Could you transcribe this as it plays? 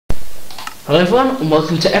Hello everyone, and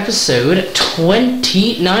welcome to episode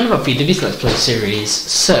 29 of our VW's Let's Play series.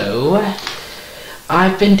 So,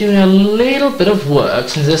 I've been doing a little bit of work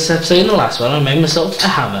since this episode and the last one. I made myself a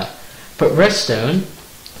hammer, put redstone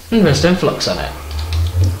and redstone flux on it.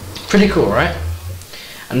 Pretty cool, right?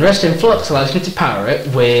 And redstone flux allows me to power it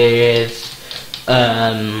with,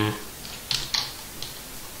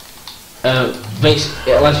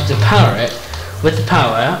 basically it allows me to power it with the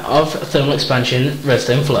power of thermal expansion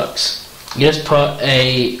redstone flux. You just put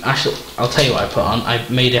actually, I'll tell you what I put on. I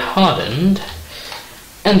made a hardened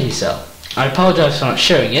energy cell. I apologise for not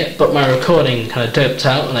showing it, but my recording kind of doped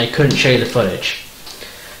out and I couldn't show you the footage.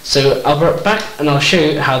 So I'll be right back and I'll show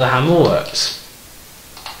you how the hammer works.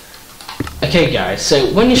 Okay guys, so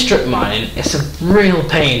when you're strip mining, it's a real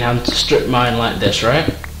pain having to strip mine like this, right?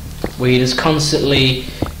 Where you're just constantly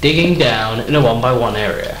digging down in a 1x1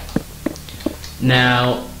 area.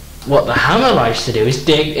 Now, what the hammer likes to do is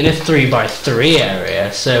dig in a 3x3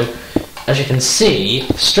 area. So, as you can see,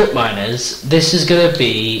 strip miners, this is going to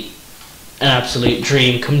be an absolute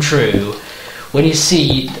dream come true when you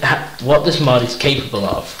see what this mod is capable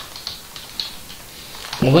of.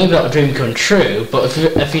 Well, maybe not a dream come true, but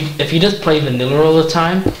if you just play vanilla all the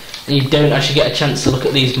time and you don't actually get a chance to look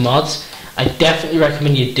at these mods, I definitely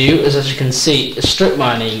recommend you do, as you can see, strip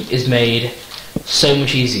mining is made so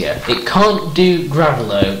much easier. It can't do gravel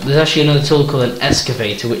though. There's actually another tool called an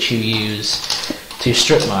excavator which you use to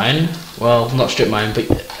strip mine. Well, not strip mine, but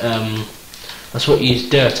that's what you use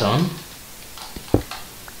dirt on.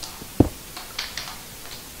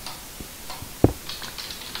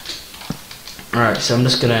 Alright, so I'm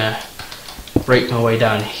just gonna break my way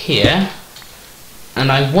down here,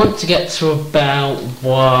 and I want to get to about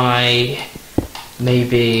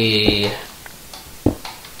maybe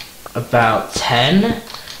about 10,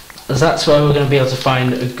 as that's where we're going to be able to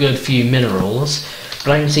find a good few minerals.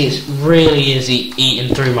 But I can see it's really easy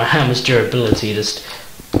eating through my hammer's durability, just,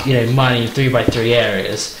 you know, mining 3x3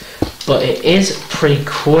 areas. But it is pretty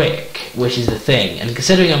quick, which is the thing. And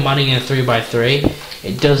considering I'm mining in a 3x3,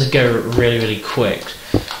 it does go really quick.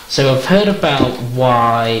 So I've heard about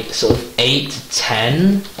why sort of 8 to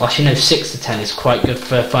 10, well actually no, 6 to 10 is quite good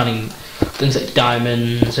for finding things like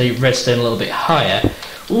diamonds, so redstone a little bit higher.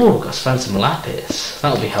 Ooh, got to find some lapis.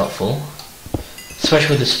 That'll be helpful,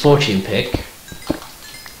 especially with this fortune pick.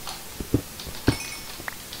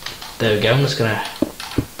 There we go. I'm just gonna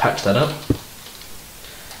patch that up,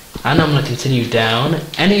 and I'm gonna continue down.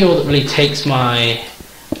 Any ore that really takes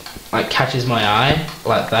catches my eye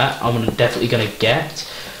like that, I'm definitely gonna get.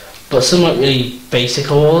 But some really basic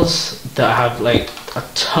ores that I have like a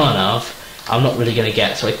ton of, I'm not really gonna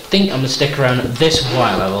get. So I think I'm gonna stick around at this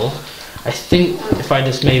Y level. I think if I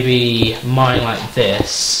just maybe mine like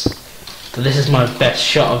this, so this is my best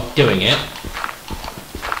shot of doing it,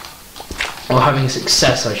 or having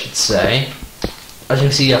success I should say. As you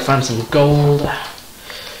can see, I found some gold.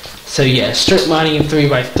 So yeah, strip mining in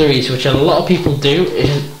 3x3s, which a lot of people do,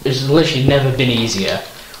 is literally never been easier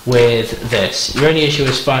with this. Your only issue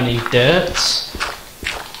is finding dirt.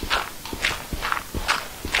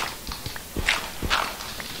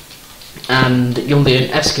 And you'll need an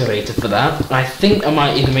excavator for that. I think I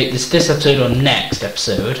might either make this episode or next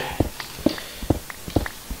episode.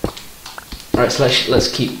 Alright, so let's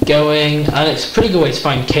keep going. And it's a pretty good way to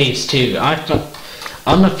find caves too.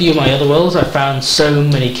 On a few of my other worlds, I found so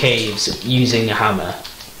many caves using a hammer.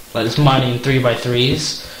 Like just mining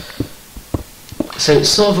 3x3s. So it's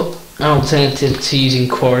sort of an alternative to using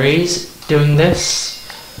quarries doing this.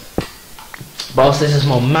 But also this is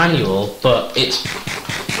more manual, but it's,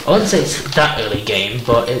 I wouldn't say it's that early game,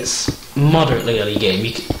 but it's moderately early game.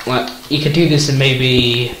 You could do this in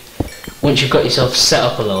maybe once you've got yourself set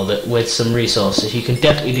up a little bit with some resources. You can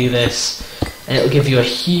definitely do this, and it'll give you a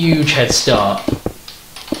huge head start.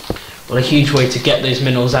 Well, a huge way to get those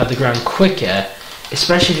minerals out of the ground quicker,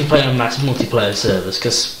 especially if you're playing on mass multiplayer servers,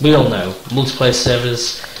 because we all know multiplayer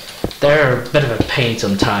servers, they're a bit of a pain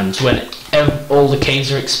sometimes when all the caves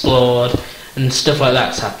are explored and stuff like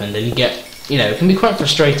that's happened, and you get, you know, it can be quite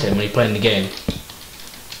frustrating when you're playing the game.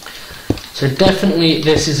 So definitely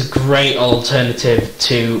this is a great alternative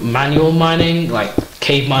to manual mining, like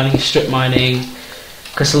cave mining, strip mining,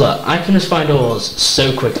 because look, I can just find ores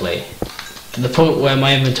so quickly, to the point where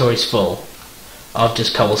my inventory is full of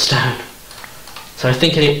just cobblestone. So I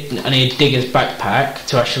think I need a digger's backpack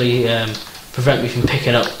to actually prevent me from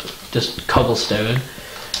picking up just cobblestone.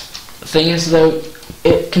 The thing is though,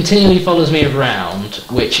 it continually follows me around,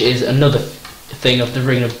 which is another thing of the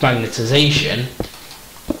ring of magnetization,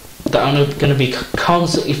 that I'm going to be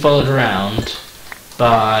constantly followed around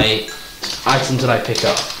by items that I pick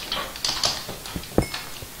up.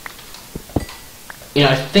 you know,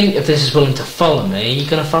 I think if this is willing to follow me, you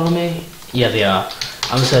gonna follow me? Yeah, they are.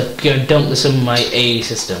 I'm just gonna go and dump this in my AE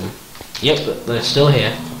system. Yep, they're still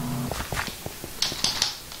here.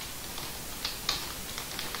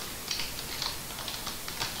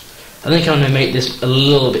 I think I'm gonna make this a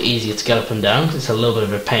little bit easier to get up and down. It's a little bit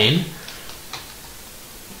of a pain.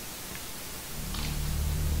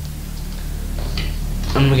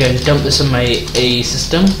 I'm gonna go and dump this in my AE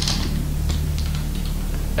system.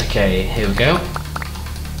 Okay, here we go.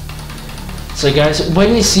 So guys,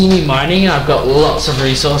 when you see me mining, I've got lots of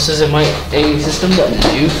resources in my AE system that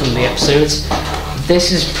are new from the episodes.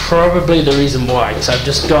 This is probably the reason why, because I've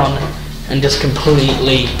just gone and just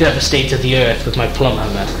completely devastated the earth with my plumb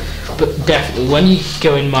hammer. But definitely, when you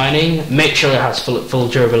go in mining, make sure it has full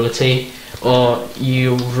durability, or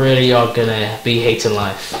you really are gonna be hating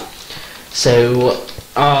life. So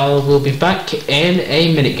I will be back in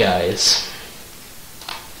a minute, guys.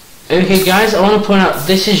 Okay guys, I want to point out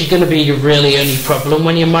this is going to be your really only problem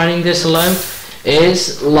when you're mining this low,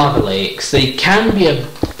 is lava lakes. They can be a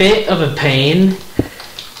bit of a pain,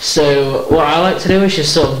 so what I like to do is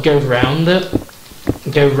just sort of go round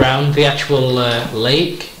the actual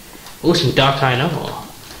lake. Oh, some dark iron ore.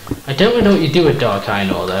 I don't really know what you do with dark iron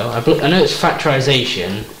ore though. I know it's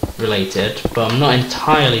factorization related, but I'm not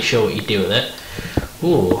entirely sure what you do with it.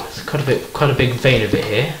 Ooh, it's quite a big vein of it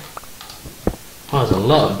here. Oh, there's a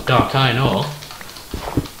lot of dark iron ore.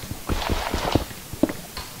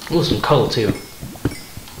 Ooh, some coal too.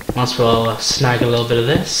 Might as well snag a little bit of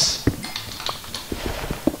this.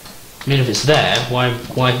 I mean, if it's there, why,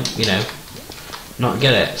 you know, not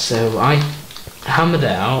get it? So I hammered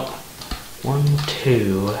out 1,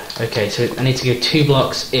 2. Okay, so I need to go 2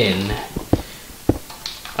 blocks in.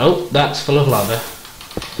 Oh, that's full of lava.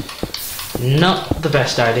 Not the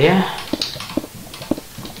best idea.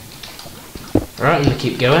 Right, I'm gonna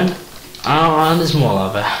keep going. Oh, and there's more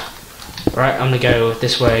lava. Right, I'm gonna go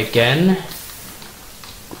this way again.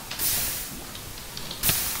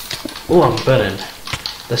 Oh, I'm burning.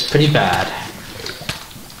 That's pretty bad.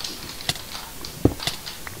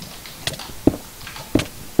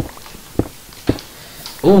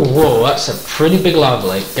 Oh, whoa, that's a pretty big lava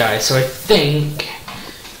lake, guys. So I think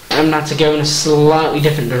I'm gonna have to go in a slightly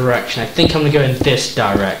different direction. I think I'm gonna go in this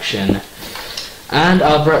direction. And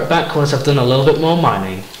I'll be right back once I've done a little bit more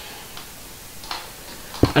mining.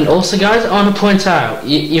 And also guys, I want to point out,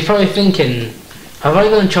 you're probably thinking, have I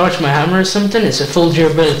gone and charged my hammer or something? It's a full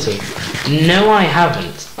durability. No, I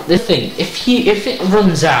haven't. The thing, if it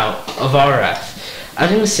runs out of RF,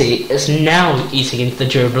 as you can see, it's now eating into the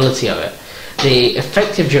durability of it. The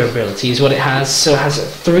effective durability is what it has, so it has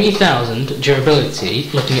 3000 durability,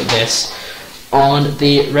 looking at this, on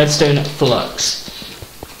the redstone flux.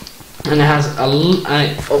 And it has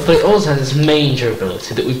but it also has its main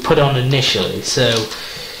durability that we put on initially, so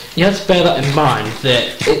you have to bear that in mind,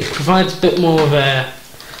 that it provides a bit more of a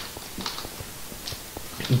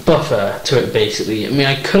buffer to it basically. I mean,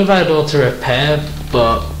 I could have added auto repair,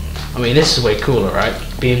 but I mean, this is way cooler, right?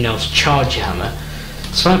 Being able to charge your hammer.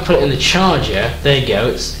 So if I put it in the charger, there you go,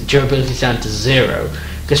 its durability is down to 0.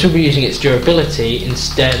 Because we'll be using its durability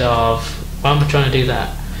instead of, why am I trying to do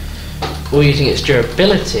that? We're using its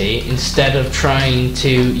durability instead of trying to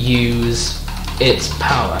use its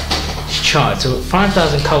power. It's charged. So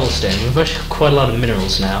 5,000 cobblestone. We've actually got quite a lot of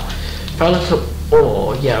minerals now. If I look at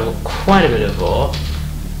ore, yeah, I've got quite a bit of ore.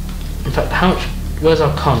 In fact, how much? Where's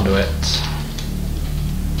our conduit?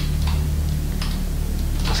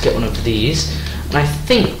 Let's get one of these. And I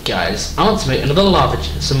think, guys, I want to make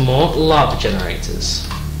some more lava generators.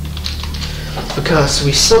 Because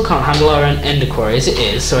we still can't handle our own ender quarry as it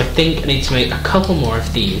is, so I think I need to make a couple more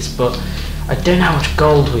of these, but I don't know how much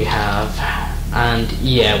gold we have, and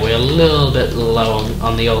yeah, we're a little bit low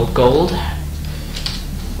on the old gold.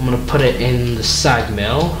 I'm going to put it in the sag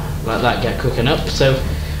mill, let that get cooking up, so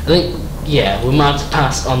I think, yeah, we might have to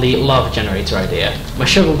pass on the lava generator idea. My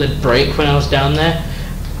shovel did break when I was down there,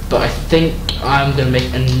 but I think I'm going to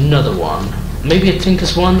make another one. Maybe a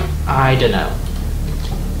Tinker's one? I don't know.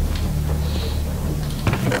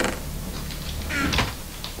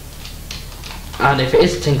 And if it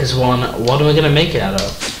is Tinker's one, what am I going to make it out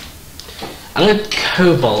of? I know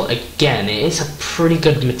cobalt, again, it is a pretty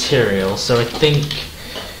good material, so I think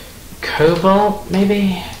cobalt,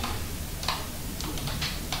 maybe?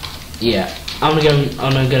 Yeah, I'm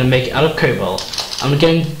gonna make it out of cobalt. I'm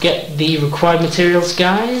going to get the required materials,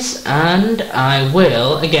 guys, and I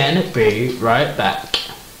will, again, be right back.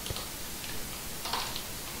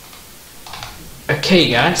 Okay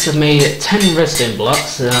guys, I've made 10 redstone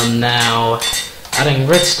blocks, and I'm now adding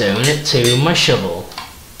redstone to my shovel.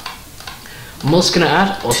 I'm also going to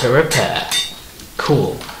add auto repair,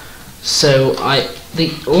 Cool. So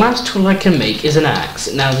the last tool I can make is an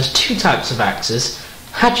axe. Now there's two types of axes,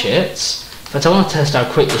 hatchets, but I want to test how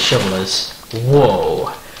quick the shovel is.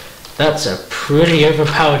 Whoa, that's a pretty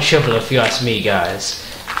overpowered shovel if you ask me, guys.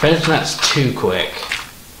 If anything, that's too quick.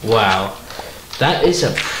 Wow, that is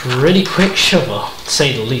a pretty quick shovel, to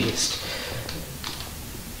say the least.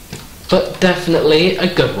 But definitely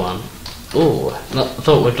a good one. Ooh, I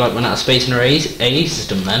thought we'd like run out of space in our AE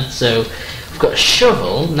system then. So we've got a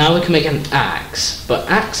shovel, now we can make an axe. But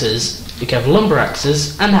axes, we can have lumber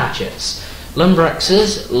axes and hatchets. Lumber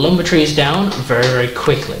axes lumber trees down very, very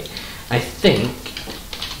quickly. I think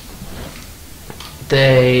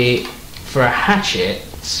for a hatchet,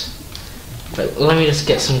 but let me just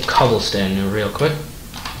get some cobblestone real quick.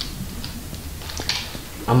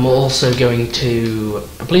 I'm also going to,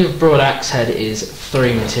 I believe a broad axe head is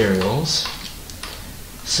 3 materials.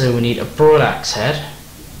 So we need a broad axe head,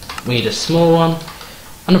 we need a small one,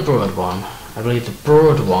 and a broad one. I believe the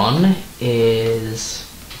broad one is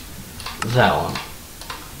that one.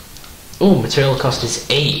 Oh, material cost is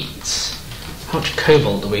 8. How much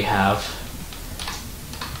cobalt do we have?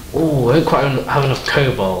 Oh, I don't quite have enough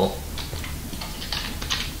cobalt.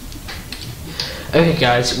 Okay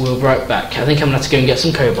guys, we'll be right back. I think I'm going to have to go and get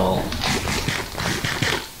some cobalt.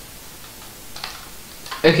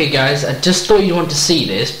 Okay guys, I just thought you'd want to see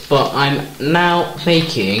this, but I'm now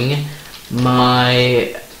making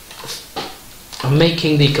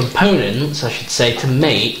the components, I should say, to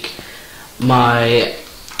make my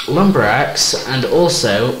lumber axe and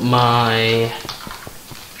also my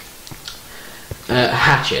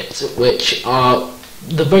hatchet, which are,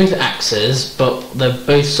 they're both axes, but they're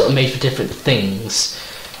both sort of made for different things.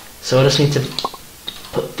 So I just need to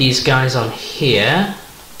put these guys on here.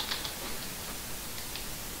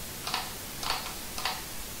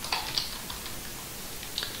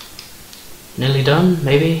 Nearly done,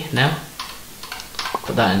 maybe? No?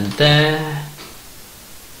 Put that in there.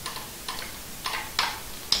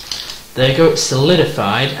 There you go, it's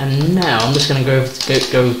solidified, and now I'm just going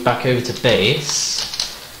to go back over to base.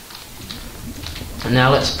 And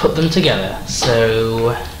now let's put them together.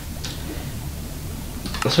 So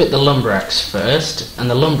let's make the lumber axe first, and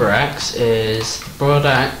the lumber axe is broad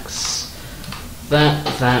axe, that,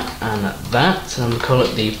 and that, and I'm going to call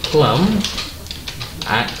it the plumb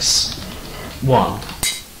axe 1.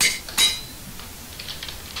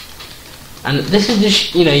 And this is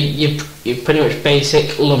just, you know, your pretty much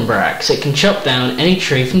basic lumber axe. It can chop down any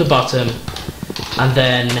tree from the bottom, and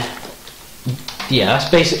then, yeah, that's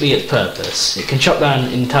basically its purpose. It can chop down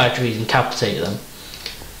entire trees and decapitate them,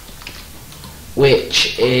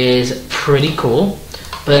 which is pretty cool.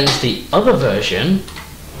 But then there's the other version,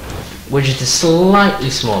 which is the slightly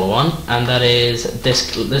smaller one, and that is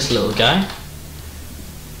this little guy,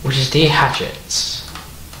 which is the hatchets.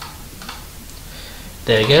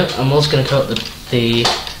 There you go. I'm also going to cut the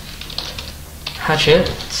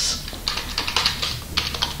hatchets.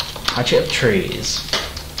 Hatchet of trees.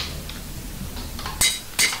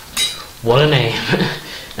 What a name.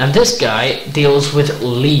 And this guy deals with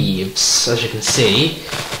leaves, as you can see.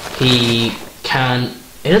 He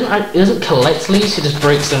doesn't collect leaves, he just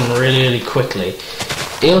breaks them really, really quickly.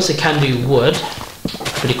 He also can do wood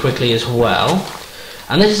pretty quickly as well.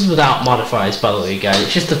 And this is without modifiers, by the way, guys.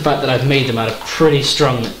 It's just the fact that I've made them out of pretty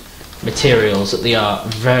strong materials that they are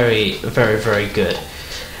very, very, very good.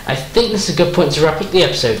 I think this is a good point to wrap up the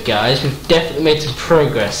episode, guys. We've definitely made some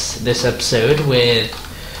progress this episode with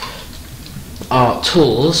our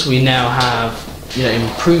tools. We now have, you know,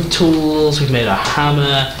 improved tools. We've made a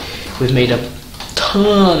hammer. We've made a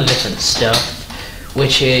ton of different stuff,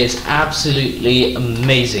 which is absolutely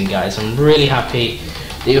amazing, guys. I'm really happy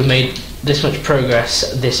that you've made this much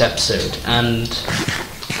progress this episode. And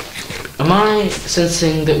am I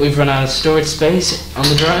sensing that we've run out of storage space on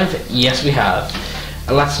the drive? Yes, we have.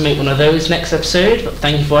 I'll have to make one of those next episode, but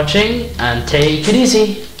thank you for watching and take it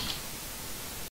easy.